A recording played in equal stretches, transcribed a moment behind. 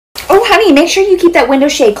honey, make sure you keep that window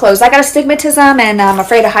shade closed. I got astigmatism and I'm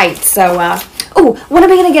afraid of heights. So, oh, when are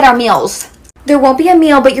we going to get our meals? There won't be a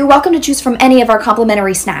meal, but you're welcome to choose from any of our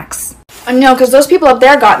complimentary snacks. No, because those people up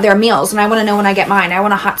there got their meals, and I want to know when I get mine. I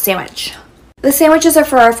want a hot sandwich. The sandwiches are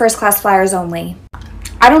for our first class flyers only.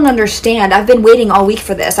 I don't understand. I've been waiting all week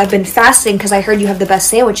for this. I've been fasting because I heard you have the best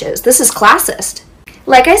sandwiches. This is classist.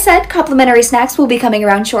 Like I said, complimentary snacks will be coming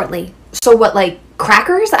around shortly. So what, like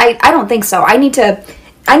crackers? I don't think so. I need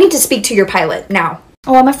to speak to your pilot now.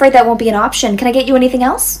 Oh, I'm afraid that won't be an option. Can I get you anything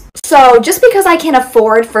else? So just because I can't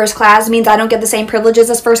afford first class means I don't get the same privileges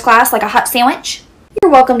as first class, like a hot sandwich?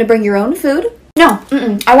 You're welcome to bring your own food. No,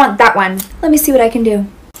 I want that one. Let me see what I can do.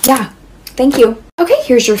 Yeah, thank you. Okay,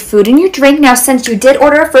 here's your food and your drink. Now, since you did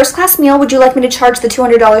order a first class meal, would you like me to charge the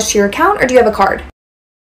 $200 to your account, or do you have a card?